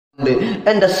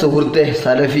എന്റെ സുഹൃത്തെ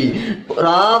സലഫി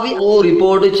റാവി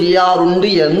റിപ്പോർട്ട് ചെയ്യാറുണ്ട്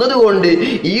എന്നതുകൊണ്ട്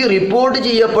ഈ റിപ്പോർട്ട്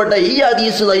ചെയ്യപ്പെട്ട ഈ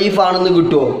ഹദീസ് ലൈഫാണെന്ന്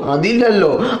കിട്ടുമോ?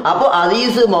 അതില്ലല്ലോ. അപ്പൊ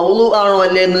ഹദീസ് മൗലു ആണോ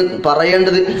അല്ലേ എന്ന്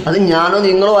പറയേണ്ടത് അത് ഞാനോ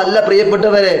നിങ്ങളോ അല്ല.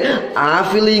 പ്രിയപ്പെട്ടവരെ,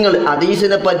 ആഫിലീങ്ങൾ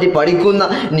ഹദീസിനെ പറ്റി പഠിക്കുന്ന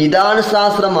നിദാന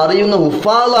ശാസ്ത്രം അറിയുന്ന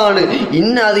ഉഫാദാണ്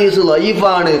ഇന്ന ഹദീസ്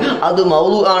ലൈഫാണ് അത്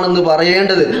മൗലു ആണെന്ന്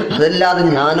പറയേണ്ടത്, അതല്ലാതെ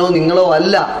ഞാനോ നിങ്ങളോ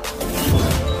അല്ല.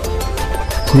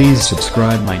 Please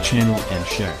subscribe my channel and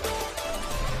share.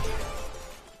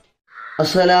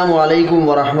 അസ്സലാമു അലൈക്കും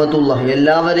വറഹ്മത്തുള്ളാഹി.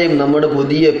 എല്ലാവരെയും നമ്മുടെ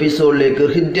പുതിയ എപ്പിസോഡിലേക്ക്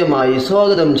ഹൃദ്യമായി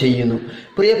സ്വാഗതം ചെയ്യുന്നു.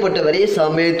 പ്രിയപ്പെട്ടവരെ, ഈ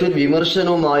സമയത്ത്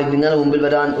വിമർശനവുമായി നിങ്ങളുടെ മുമ്പിൽ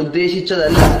വരാൻ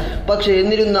ഉദ്ദേശിച്ചതല്ല. പക്ഷെ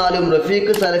എന്നിരുന്നാലും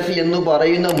റഫീഖ് സലഫി എന്ന്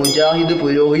പറയുന്ന മുജാഹിദ്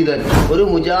പുരോഹിതൻ, ഒരു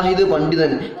മുജാഹിദ്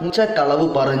പണ്ഡിതൻ കളവ്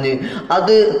പറഞ്ഞ്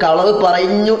അത് കളവ്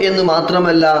പറഞ്ഞു എന്ന്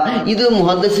മാത്രമല്ല, ഇത്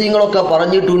മുഹദ്ദിസീങ്ങളൊക്കെ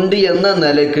പറഞ്ഞിട്ടുണ്ട് എന്ന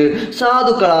നിലക്ക്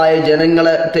സാധുക്കളായ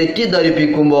ജനങ്ങളെ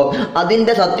തെറ്റിദ്ധരിപ്പിക്കുമ്പോൾ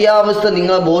അതിൻ്റെ സത്യാവസ്ഥ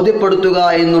നിങ്ങളെ ബോധ്യപ്പെടുത്തുക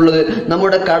എന്നുള്ളത്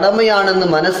നമ്മുടെ കടമയാണെന്ന്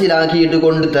മനസ്സിലാക്കിയിട്ട്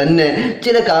കൊണ്ട് തന്നെ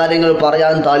ചില കാര്യങ്ങൾ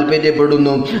പറയാൻ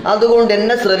താല്പര്യപ്പെടുന്നു. അതുകൊണ്ട്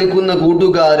എന്നെ ശ്രവിക്കുന്ന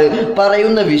കൂട്ടുകാർ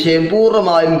പറയുന്ന വിഷയം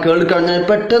പൂർണ്ണമായും കേൾക്കാൻ ഞാൻ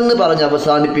പെട്ടെന്ന് പറഞ്ഞ്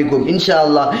അവസാനിപ്പിക്കും ഇൻഷാ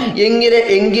അല്ലാഹ്.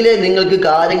 എങ്കിലേ നിങ്ങൾക്ക്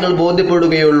കാര്യങ്ങൾ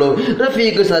ബോധ്യപ്പെടുകയുള്ളൂ.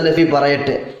 റഫീഖ് സലഫി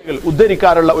പറയട്ടെ.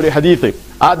 ഉദ്ധരിക്കാറുള്ള ഒരു ഹദീസ്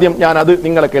ആദ്യം ഞാൻ അത്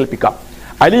നിങ്ങളെ കേൾപ്പിക്കാം.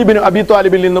 അലി ബിൻ അബി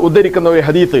ത്വാലിബിൽ നിന്ന് ഉദ്ധരിക്കുന്ന ഒരു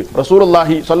ഹദീസ്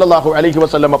റസൂലുള്ളാഹി സ്വല്ലല്ലാഹു അലൈഹി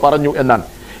വസല്ലം പറഞ്ഞു എന്നാണ്.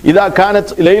 ഇദാ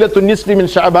കാനത് ലൈലത്തുൻ നിസ്ഫി മിൻ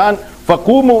ശഅബാൻ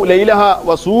ഫഖൂമു ലൈലഹ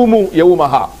വസൂമു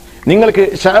യൗമഹ. നിങ്ങൾക്ക്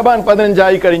ശഅബാൻ 15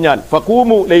 ആയി കഴിഞ്ഞാൽ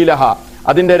ഫഖൂമു ലൈലഹ,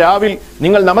 അതിന്റെ രാവിൽ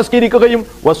നിങ്ങൾ നമസ്കരിക്കുകയും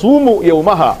വസൂമു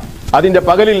യൗമഹ, അതിന്റെ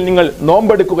പകലിൽ നിങ്ങൾ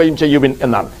നോമ്പെടുക്കുകയും ചെയ്യുവിൻ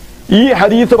എന്നാണ്. ഈ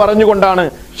ഹദീസ് പറഞ്ഞുകൊണ്ടാണ്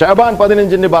ശഅബാൻ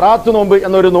 15 ബറാത്ത് നോമ്പ്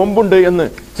എന്നൊരു നോമ്പുണ്ട് എന്ന്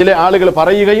ചില ആളുകൾ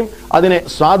പറയുകയും അതിനെ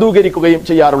സാധൂകരിക്കുകയും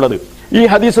ചെയ്യാറുള്ളത്. ഈ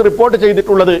ഹദീസ് റിപ്പോർട്ട്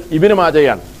ചെയ്തിട്ടുള്ളത് ഇബ്നു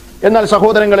മാജയാണ്. എന്നാൽ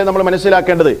സഹോദരങ്ങളെ, നമ്മൾ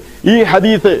മനസ്സിലാക്കേണ്ടത് ഈ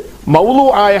ഹദീസ് മൗലു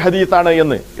ആയ ഹദീസാണ്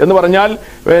എന്ന് പറഞ്ഞാൽ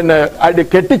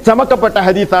കെട്ടിച്ചമക്കപ്പെട്ട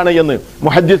ഹദീസാണ് എന്ന്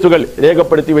മുഹദ്ദിസുകൾ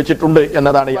രേഖപ്പെടുത്തി വെച്ചിട്ടുണ്ട്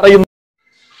എന്നതാണ് പറയുന്നത്.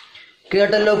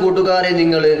 കേട്ടല്ലോ കൂട്ടുകാരെ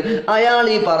നിങ്ങൾ. അയാൾ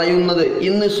ഈ പറയുന്നത്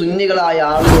ഇന്ന് സുന്നികളായ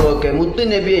ആളുകളൊക്കെ,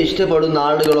 മുത്തുനബിയെ ഇഷ്ടപ്പെടുന്ന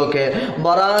ആളുകളൊക്കെ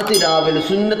ബറാത്ത് രാവിലെ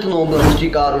സുന്നത്ത് നോമ്പ്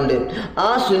അനുഷ്ഠിക്കാറുണ്ട്. ആ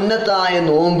സുന്നത്തായ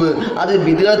നോമ്പ് അത്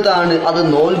ബിദ്അത്താണ്, അത്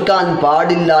നോൽക്കാൻ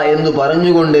പാടില്ല എന്ന്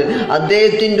പറഞ്ഞുകൊണ്ട്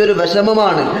അദ്ദേഹത്തിൻ്റെ ഒരു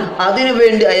വിഷമമാണ്.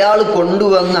 അതിനുവേണ്ടി അയാൾ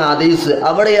കൊണ്ടുവന്ന ഹദീസ്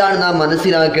അവിടെയാണ് നാം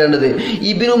മനസ്സിലാക്കേണ്ടത്.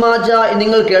 ഇബ്നു മാജ,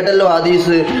 നിങ്ങൾ കേട്ടല്ലോ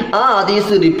ഹദീസ്. ആ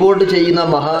ഹദീസ് റിപ്പോർട്ട് ചെയ്യുന്ന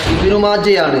ഇബ്നു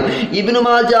മാജയാണ്. ഇബ്നു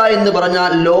മാജ എന്ന്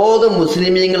പറഞ്ഞാൽ ലോക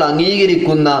മുസ്ലിമീങ്ങൾ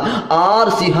അംഗീകരിക്കുന്ന 6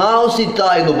 സിഹാസിത്ത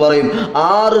എന്ന് പറയും.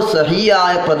 6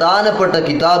 സഹിയായ പ്രധാനപ്പെട്ട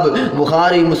കിതാബ്,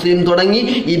 ബുഖാരി, മുസ്ലിം തുടങ്ങി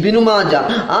ഇബ്നു മാജ.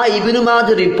 ആ ഇബ്നു മാജ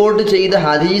റിപ്പോർട്ട് ചെയ്ത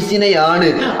ഹദീസിനെയാണ്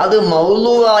അത്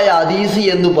മൗലൂആയ ഹദീസ്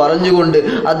എന്ന് പറഞ്ഞുകൊണ്ട്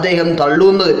അദ്ദേഹം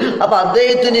തള്ളുന്നത്. അപ്പൊ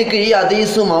അദ്ദേഹത്തിനേക്ക് ഈ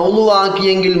ഹദീസ്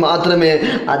മൗലൂആക്കിയെങ്കിൽ മാത്രമേ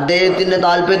അദ്ദേഹത്തിന്റെ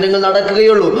താല്പര്യങ്ങൾ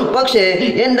നടക്കുകയുള്ളൂ. പക്ഷേ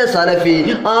എന്റെ സലഫി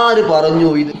ആര് പറഞ്ഞു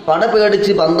ഇത്? പട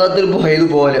പേടിച്ച് പന്തത്തിൽ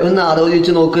പോയതുപോലെ ഒന്ന്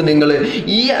ആലോചിച്ച് നോക്ക് നിങ്ങൾ.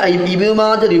 ഈ ഇബ്നു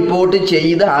മാജ റിപ്പോർട്ട്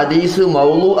ചെയ്ത ഹദീസ്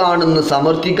മൗലു ആണെന്ന്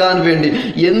സമർത്ഥിക്കാൻ വേണ്ടി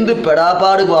എന്ത്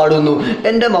പെടാപ്പാട് പാടുന്നു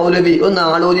എന്റെ മൗലവി, ഒന്ന്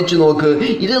ആലോചിച്ചു നോക്ക്.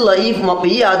 ഇത് ലൈഫ്,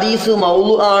 ഈ ഹദീസ്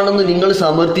മൗലു ആണെന്ന് നിങ്ങൾ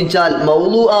സമർത്ഥിച്ചാൽ,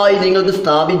 മൗലു ആയി നിങ്ങൾക്ക്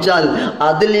സ്ഥാപിച്ചാൽ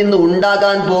അതിൽ നിന്ന്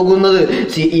ഉണ്ടാകാൻ പോകുന്നത്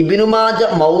ഇബ്നു മാജ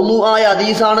മൗലു ആയ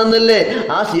ഹദീസാണെന്നല്ലേ?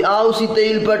 ആ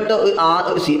സിആഉസിത്തയിൽപ്പെട്ട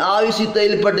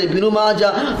ഇബ്നു മാജ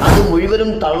അത്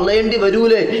മുഴുവനും തള്ളേണ്ടി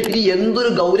വരൂലേ? ഇത്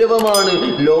എന്തൊരു ഗൗരവമാണ്.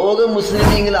 ലോക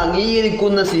മുസ്ലിമീങ്ങൾ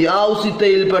അംഗീകരിക്കുന്ന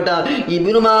സിആഉസിത്തയിൽപ്പെട്ട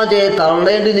ഇബ്നു മാജയെ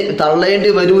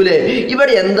തള്ളേണ്ടി വരൂലേ?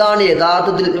 ഇവിടെ എന്താണ്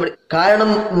യഥാർത്ഥത്തിൽ കാരണം?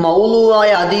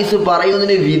 മൗലൂആയ ഹദീസ്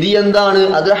പറയുന്നതിന് വിധി എന്താണ്?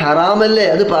 അത് ഹറാമല്ലേ?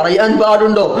 അത് പറയാൻ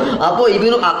പാടുണ്ടോ? അപ്പോ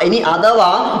ഇനി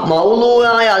അഥവാ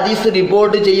മൗലൂആയ ഹദീസ്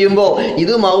റിപ്പോർട്ട് ചെയ്യുമ്പോൾ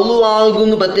ഇത് മൗലൂ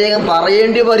ആകുന്നു പ്രത്യേകം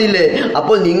പറയേണ്ടി വരില്ലേ?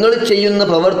 അപ്പോൾ നിങ്ങൾ ചെയ്യുന്ന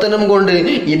പ്രവർത്തനം കൊണ്ട്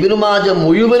ഇബ്നു മാജ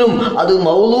മുഴുവനും അത്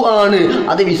മൗലൂ ആണ്,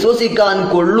 അത് വിശ്വസിക്കാൻ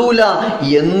കൊള്ളൂല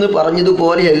എന്ന്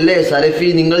പറഞ്ഞതുപോലെയല്ലേ സലഫി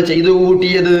നിങ്ങൾ ചെയ്തു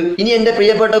കൂട്ടിയത്? ഇനി എന്റെ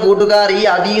പ്രിയപ്പെട്ട കൂട്ടുകാർ, ഈ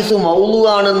ഹദീസ് മൗലൂ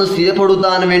ആണെന്ന്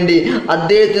സ്ഥിരപ്പെടുത്താൻ വേണ്ടി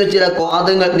അദ്ദേഹത്തിന് ചില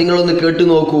വാദങ്ങൾ നിങ്ങളൊന്ന് കേട്ടു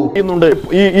നോക്കൂ.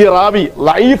 ഈ റാവി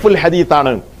ലൈഫുൽ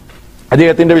ഹദീസാണ്.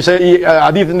 അദ്ദേഹത്തിന്റെ ഈ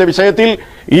ഹദീസിന്റെ വിഷയത്തിൽ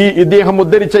ഇദ്ദേഹം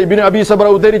ഉദ്ധരിച്ച ഇബ്നു അബീ സബ്ര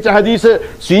ഉദ്ധരിച്ച ഹദീസ്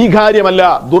സ്വീകാര്യമല്ല,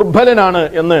 ദുർബലനാണ്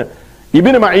എന്ന്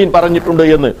ഇബ്നു മഈൻ പറഞ്ഞിട്ടുണ്ട്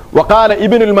എന്ന്. വഖാല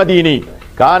ഇബ്നുൽ മദീനി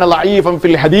കാന ലഈഫൻ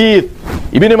ഫിൽ ഹദീസ്.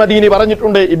 ഇബ്നു മദീനി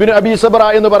പറഞ്ഞിട്ടുണ്ട് ഇബ്നു അബീ സബ്ര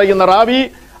എന്ന് പറയുന്ന റാവി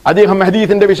അദ്ദേഹം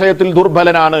ഹദീസിന്റെ വിഷയത്തിൽ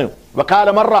ദുർബലനാണ്. വഖാല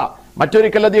മറ,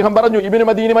 മറ്റൊരിക്കൽ അദ്ദേഹം പറഞ്ഞു, ഇബ്നു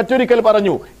മദീനി മറ്റൊരിക്കൽ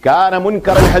പറഞ്ഞു, കാന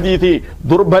മുൻകറുൽ ഹദീസി,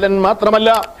 ദുർബലൻ മാത്രമല്ല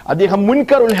അദ്ദേഹം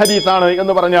മുൻകറുൽ ഹദീസാണ്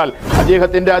എന്ന് പറഞ്ഞാൽ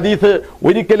അദ്ദേഹത്തിന്റെ ഹദീസ്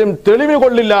ഒരിക്കലും തെളിവ്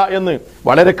കൊള്ളില്ല എന്ന്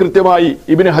വളരെ കൃത്യമായി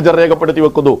ഇബ്നു ഹജർ രേഖപ്പെടുത്തി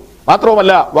വെക്കുന്നു.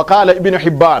 മാത്രവുമല്ല വഖാല ഇബ്നു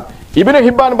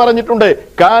ഹിബ്ബാൻ പറഞ്ഞിട്ടുണ്ട്,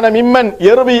 കാന മിമ്മൻ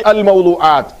യർവി അൽ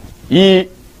മൗലൂആത്ത്, ഈ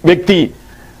വ്യക്തി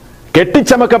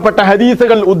കെട്ടിച്ചമക്കപ്പെട്ട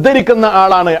ഹദീസുകൾ ഉദ്ധരിക്കുന്ന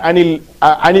ആളാണ്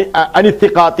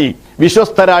അനിത്തിഖാത്തി,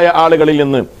 വിശ്വസ്തരായ ആളുകളിൽ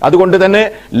നിന്ന്. അതുകൊണ്ട് തന്നെ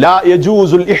ലാ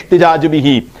യജൂസുൽ ഇഹ്തിജാജ്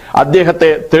ബിഹി, അദ്ദേഹത്തെ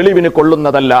തെളിവിന്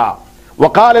കൊള്ളുന്നതല്ല.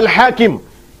 വഖാലൽ ഹാക്കിം,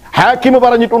 ഹാക്കിം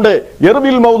പറഞ്ഞിട്ടുണ്ട്,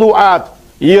 യർവിൽ മൗദൂആത്ത്,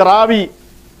 ഈ റാവി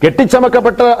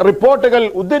കെട്ടിച്ചമക്കപ്പെട്ട റിപ്പോർട്ടുകൾ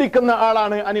ഉദ്ധരിക്കുന്ന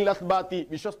ആളാണ് അനിൽ അസ്ബാത്തി,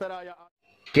 വിശ്വസ്തരായ.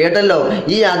 കേട്ടല്ലോ,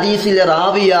 ഈ ഹദീസിലെ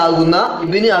റാവിയാകുന്ന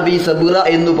ഇബ്നു അബി സബീറ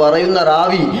എന്ന് പറയുന്ന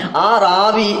റാവി, ആ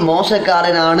റാവി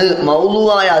മോശക്കാരനാണ്,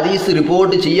 മൗലൂആയ ഹദീസ്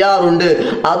റിപ്പോർട്ട് ചെയ്യാറുണ്ട്.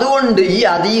 അതുകൊണ്ട് ഈ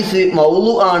ഹദീസ്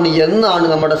മൗലൂ ആണ് എന്നാണ്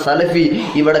നമ്മുടെ സലഫി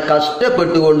ഇവിടെ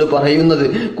കഷ്ടപ്പെട്ടുകൊണ്ട് പറയുന്നത്.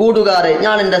 കൂട്ടുകാരെ,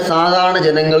 ഞാൻ എൻ്റെ സാധാരണ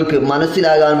ജനങ്ങൾക്ക്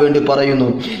മനസ്സിലാകാൻ വേണ്ടി പറയുന്നു.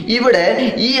 ഇവിടെ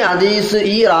ഈ ഹദീസ്,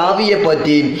 ഈ റാവിയെ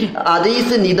പറ്റി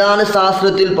ഹദീസ് നിദാന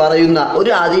ശാസ്ത്രത്തിൽ പറയുന്ന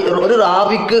ഒരു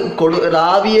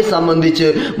റാവിയെ സംബന്ധിച്ച്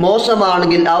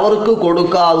മോശമാണെങ്കിൽ അവർക്ക്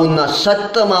കൊടുക്കാവുന്ന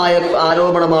ശക്തമായ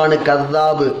ആരോപണമാണ്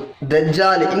കദ്ദാബ്,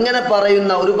 ദജ്ജാൽ, ഇങ്ങനെ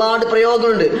പറയുന്ന ഒരുപാട്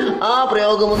പ്രയോഗങ്ങളുണ്ട്. ആ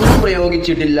പ്രയോഗമൊന്നും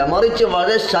പ്രയോഗിച്ചിട്ടില്ല. മറിച്ച്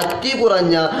വളരെ ശക്തി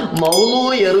കുറഞ്ഞ മൗലൂ,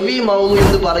 യർവി മൗലൂ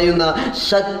എന്ന് പറയുന്ന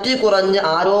ശക്തി കുറഞ്ഞ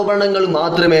ആരോപണങ്ങൾ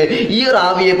മാത്രമേ ഈ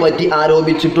റാവിയെ പറ്റി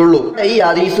ആരോപിച്ചിട്ടുള്ളൂ. ഈ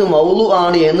ഹദീസ് മൗലൂ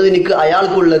ആണ് എന്നതിന്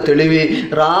അയാൾക്കുള്ള തെളിവ്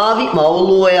റാവി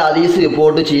മൗലൂയ ഹദീസ്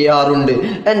റിപ്പോർട്ട് ചെയ്യാറുണ്ട്.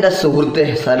 എൻ്റെ സുഹൃത്തെ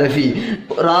സലഫി,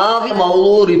 റാവി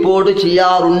മൗലൂ റിപ്പോർട്ട്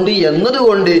ചെയ്യാറുണ്ട്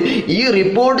എന്നതുകൊണ്ട് ഈ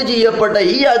റിപ്പോർട്ട് ചെയ്യപ്പെട്ട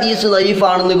ഈ ഹദീസ്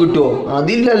ദഈഫാണെന്ന് കിട്ടുമോ?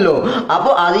 അതില്ലല്ലോ.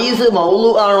 അപ്പൊ ഹദീസ് മൗലൂ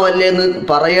ആണോ അല്ലേ എന്ന്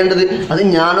പറയേണ്ടത് അത്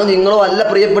ഞാനോ നിങ്ങളോ അല്ല.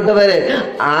 പ്രിയപ്പെട്ടവരെ,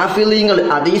 ആഫിലീങ്ങൾ,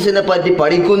 ഹദീസിനെ പറ്റി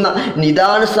പഠിക്കുന്ന,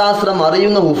 നിദാന ശാസ്ത്രം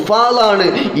അറിയുന്ന ഹുഫാളാണ്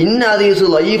ഇന്ന ഹദീസ്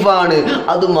ദഈഫാണ്,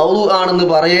 അത് മൗലൂ ആണെന്ന്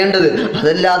പറയേണ്ടത്.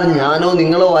 അതല്ലാതെ ഞാനോ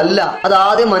നിങ്ങളോ അല്ല. അത്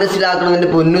ആദ്യം മനസ്സിലാക്കണം എൻ്റെ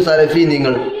പൊന്നു സലഫി.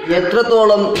 നിങ്ങൾ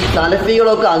എത്രത്തോളം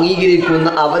സലഫികളൊക്കെ അംഗീകരിക്കുന്ന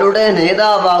അവരുടെ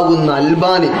നേതാവാകുന്ന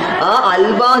അൽബാനി, ആ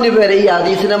അൽബാനി വരെ ഈ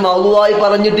ഹദീസിനെ മൗലൂആയി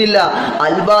പറഞ്ഞിട്ടില്ല.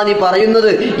 അൽബാനി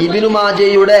പറയുന്നത് ഇബ്നു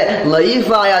മാജയുടെ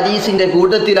ലൈഫായ ഹദീസിന്റെ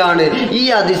കൂട്ടത്തിലാണ് ഈ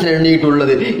ഹദീസിനെ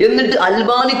എണ്ണിയിട്ടുള്ളത്. എന്നിട്ട്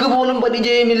അൽബാനിക്ക് പോലും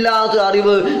പരിചയമില്ലാത്ത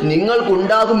അറിവ്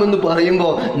നിങ്ങൾക്കുണ്ടാകുമെന്ന്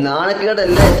പറയുമ്പോൾ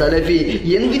നാണക്കേടല്ലേ സലഫി?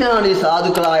 എന്തിനാണ് ഈ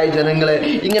സാധുക്കളായ ജനങ്ങളെ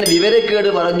ഇങ്ങനെ വിവരക്കേട്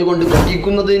പറഞ്ഞുകൊണ്ട്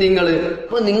പറ്റിക്കുന്നത് നിങ്ങൾ?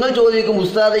 അപ്പൊ നിങ്ങൾ ചോദിക്കും,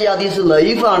 ഉസ്താദ് ഈ ഹദീസ്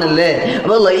ലൈഫാണല്ലേ,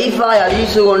 അപ്പൊ ലൈഫായ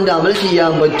ഹദീസ് കൊണ്ട് അമൽ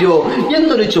ചെയ്യാൻ പറ്റുമോ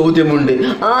എന്നൊരു ചോദ്യമുണ്ട്.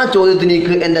 ആ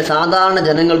ചോദ്യത്തിലേക്ക് എൻ്റെ സാധാരണ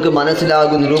ജനങ്ങൾക്ക്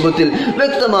മനസ്സിലാകുന്ന രൂപത്തിൽ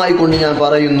വ്യക്തമായി കൊണ്ട് ഞാൻ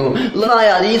പറയുന്നു. ലൈഫായ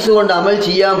ഹദീസ് കൊണ്ട് അമൽ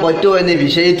ചെയ്യാൻ പറ്റുമോ എന്ന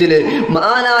വിഷയത്തിൽ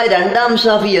മഹാനായ രണ്ടാം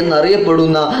ഷാഫി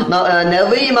എന്നറിയപ്പെടുന്ന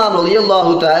നവവി ഇമാം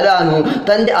റളിയല്ലാഹു തആല അൻഹു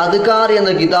തന്റെ അദ്കാർ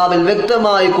എന്ന കിതാബിൽ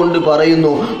വ്യക്തമായി കൊണ്ട്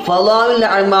പറയുന്നു, ഫളാഉൽ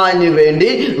അഅ്മാലിന് വേണ്ടി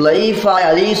ലൈഫായ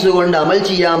ഹദീസ് കൊണ്ട് അമൽ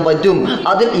ചെയ്യാൻ പറ്റും,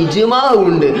 അതിൽ ഇജ്മാ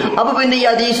ഉണ്ട്. അപ്പൊ പിന്നെ ഈ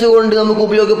ഹദീസ് കൊണ്ട് നമുക്ക്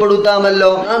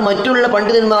ഉപയോഗപ്പെടുത്താമല്ലോ. മറ്റുള്ള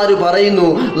പണ്ഡിതന്മാർ പറയുന്നു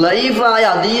ലൈഫായ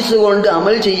ഹദീസ് കൊണ്ട്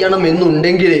അമൽ ചെയ്യണം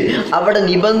എന്നുണ്ടെങ്കിൽ അവിടെ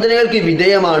നിബന്ധനകൾക്ക്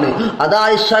വിധേയമാണ്,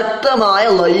 അതായത് ശക്തമായ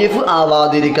ലൈഫ്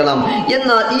ആവാതിരിക്കണം.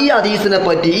 എന്നാൽ ഈ ഹദീസിനെ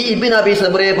പറ്റി, ഈ ഇബ്നു അബി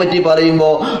സബറയെ പറ്റി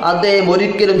പറയുമ്പോൾ അദ്ദേഹം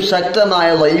ഒരിക്കലും ശക്തമായ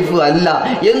ലൈഫ് അല്ല.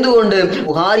 എന്തുകൊണ്ട്?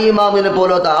 ബുഖാരി ഇമാമിനെ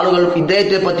പോലത്തെ ആളുകൾ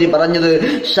ഇദ്ദേഹത്തെ പറ്റി പറഞ്ഞത്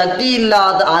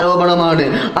ശക്തിയില്ലാത്ത ആരോപണമാണ്.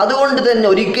 അതുകൊണ്ട് തന്നെ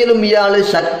ഒരിക്കലും ഇയാൾ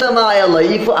ശക്തമായ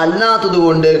ലൈഫ് അല്ലാത്തത്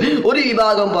കൊണ്ട് ഒരു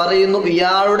വിഭാഗം പറയുന്നു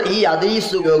ഇയാളുടെ ഈ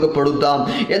ഹദീസ് ഉപയോഗപ്പെടുത്താം.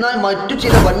 എന്നാൽ മറ്റു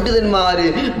ചില പണ്ഡിതന്മാര്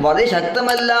വളരെ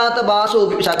ശക്തമല്ലാത്ത ഭാഷ,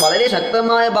 വളരെ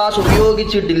ശക്തമായ ഭാഷ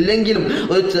ഉപയോഗിച്ചിട്ടില്ലെങ്കിലും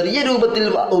ഒരു ചെറിയ രൂപത്തിൽ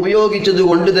ഉപയോഗിച്ചത്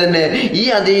കൊണ്ട് തന്നെ ഈ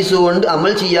ഹദീസ് കൊണ്ട്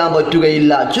അമൽ ചെയ്യാൻ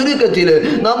പറ്റുകയില്ല. ചുരുക്കത്തിൽ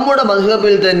നമ്മുടെ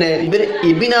മദ്ഹബിൽ തന്നെ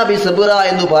ഇബ്നു അബി സബീറ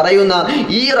എന്ന് പറയുന്ന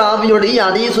ഈ റാവിയുടെ ഈ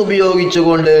ഹദീസ്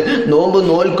ഉപയോഗിച്ചുകൊണ്ട് നോമ്പ്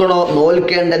നോൽക്കണോ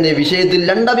നോൽക്കേണ്ട എന്ന വിഷയത്തിൽ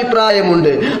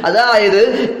രണ്ടഭിപ്രായമുണ്ട്. അതായത്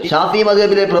ഷാഫി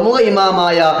മദ്ഹബിലെ പ്രമുഖ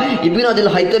ഇമാമായ ഇബ്നു അൽ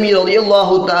ഹൈതമി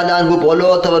റളിയല്ലാഹു തആല അൻഹു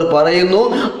പോലോത്തവർ പറയുന്നു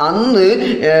അന്ന്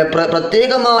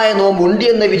പ്രത്യേകമായ നോമ്പുണ്ട്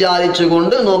എന്ന്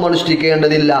വിചാരിച്ചുകൊണ്ട് നോമ്പ്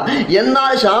അനുഷ്ഠിക്കേണ്ടതില്ല.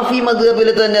 എന്നാൽ ഷാഫി മദ്ഹബിൽ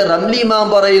തന്നെ റംലി ഇമാം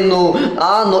പറയുന്നു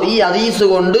ഈ ഹദീസ്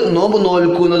കൊണ്ട് നോമ്പ്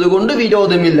നോൽക്കുന്നത് കൊണ്ട്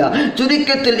വിരോധമില്ല.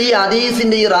 ചുരുക്കത്തിൽ ഈ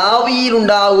ഹദീസിന്റെ ഈ റാവിയിൽ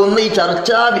ഉണ്ടാകുന്ന ഈ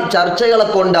ചർച്ചകളെ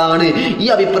കൊണ്ടാണ് ഈ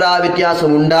അഭിപ്രായ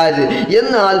വ്യത്യാസം ഉണ്ടായത്.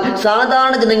 എന്നാൽ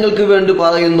സാധാരണ ജനങ്ങൾക്ക് വേണ്ടി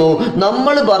പറയുന്നു,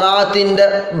 നമ്മൾ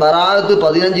ബറാഅത്ത്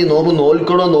 15 നോമ്പ്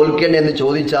നോൽക്കണോ നോൽക്കേണ്ടേ എന്ന്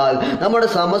ചോദിച്ചാൽ നമ്മുടെ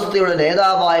സമസ്തയുടെ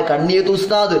നേതാവായ കണ്ണിയത്ത്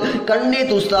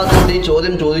ഉസ്താദിനോട് ഈ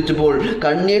ചോദ്യം ചോദിച്ചപ്പോൾ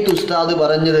കണ്ണിയത്ത് ഉസ്താദ്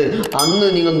പറഞ്ഞത് അന്ന്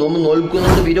നിങ്ങൾ നോമ്പ്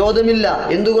നോൽക്കുന്നത് വിരോധമില്ല.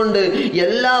 എന്തുകൊണ്ട്?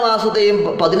 എല്ലാ മാസത്തെയും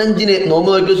 15 നോമ്പ്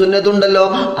നോൽക്കൽ സുന്നത്തുണ്ടല്ലോ,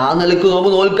 ആ നിലക്ക് നോമ്പ്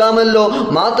നോൽക്കാമല്ലോ.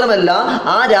 മാത്രമല്ല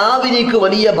ആ രാവിലേക്ക്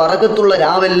വലിയ ബറക്കത്തുള്ള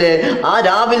രാവല്ലേ, ആ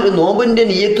രാവിൽ നോമ്പിന്റെ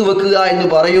നിയത്ത് വെക്കുക എന്ന്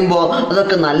പറയുമ്പോൾ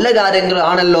അതൊക്കെ നല്ല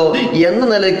കാര്യങ്ങളാണല്ലോ എന്ന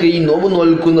നിലയ്ക്ക് ഈ നോമ്പ്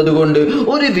നോൽക്കുന്നത് കൊണ്ട്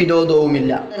ഒരു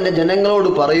വിരോധവുമില്ല. എന്റെ ജനങ്ങളോട്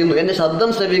പറയുന്നു, എന്റെ ശബ്ദം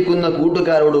ശ്രവിക്കുന്ന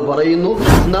കൂട്ടുകാരോട് പറയുന്നു,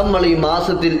 നമ്മൾ ഈ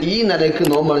മാസത്തിൽ ഈ നിലയ്ക്ക്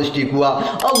നോമ്പ് അനുഷ്ഠിക്കുക.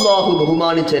 അള്ളാഹു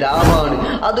ബഹുമാനിച്ച രാവാണ്.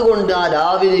 അതുകൊണ്ട് ആ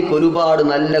രാവിലേക്ക് ഒരുപാട്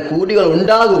നല്ല കൂടികൾ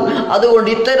ഉണ്ടാകും. അതുകൊണ്ട്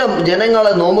ഇത്തരം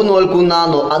ജനങ്ങളെ നോമ്പ് നോൽക്കുന്ന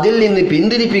കേൾക്കുന്നാന്നോ അതിൽ നിന്ന്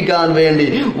പിന്തിരിപ്പിക്കാൻ വേണ്ടി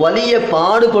വലിയ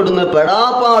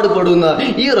പെടാപ്പാടുപെടുന്ന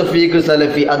ഈ റഫീഖ്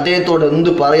സലഫി അദ്ദേഹത്തോട്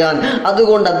എന്തു പറയാൻ?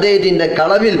 അതുകൊണ്ട് അദ്ദേഹത്തിന്റെ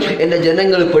കളവിൽ എന്റെ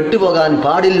ജനങ്ങൾ പെട്ടുപോകാൻ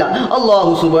പാടില്ല.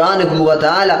 അല്ലാഹു സുബ്ഹാനഹു വ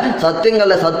തആല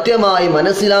സത്യങ്ങളെ സത്യമായി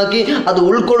മനസ്സിലാക്കി അത്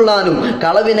ഉൾക്കൊള്ളാനും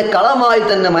കളവിനെ കളമായി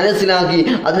തന്നെ മനസ്സിലാക്കി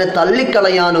അതിനെ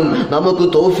തള്ളിക്കളയാനും നമുക്ക്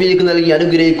തൗഫീഖ് നൽകി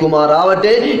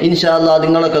അനുഗ്രഹിക്കുമാറാവട്ടെ. ഇൻഷാ അല്ലാഹ്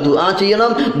നിങ്ങളൊക്കെ ദുആ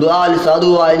ചെയ്യണം. ദുആയിൽ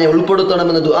സാധുവായനെ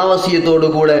ഉൾപ്പെടുത്തണമെന്ന ദുആ വസിയത്തോടു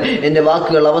കൂടെ എന്റെ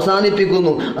വാക്കുകൾ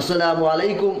അവസാനിപ്പിക്കുന്നു. അസ്സലാമു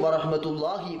അലൈക്കും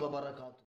വറഹ്മത്തുള്ളാഹി വബറകാതുഹു.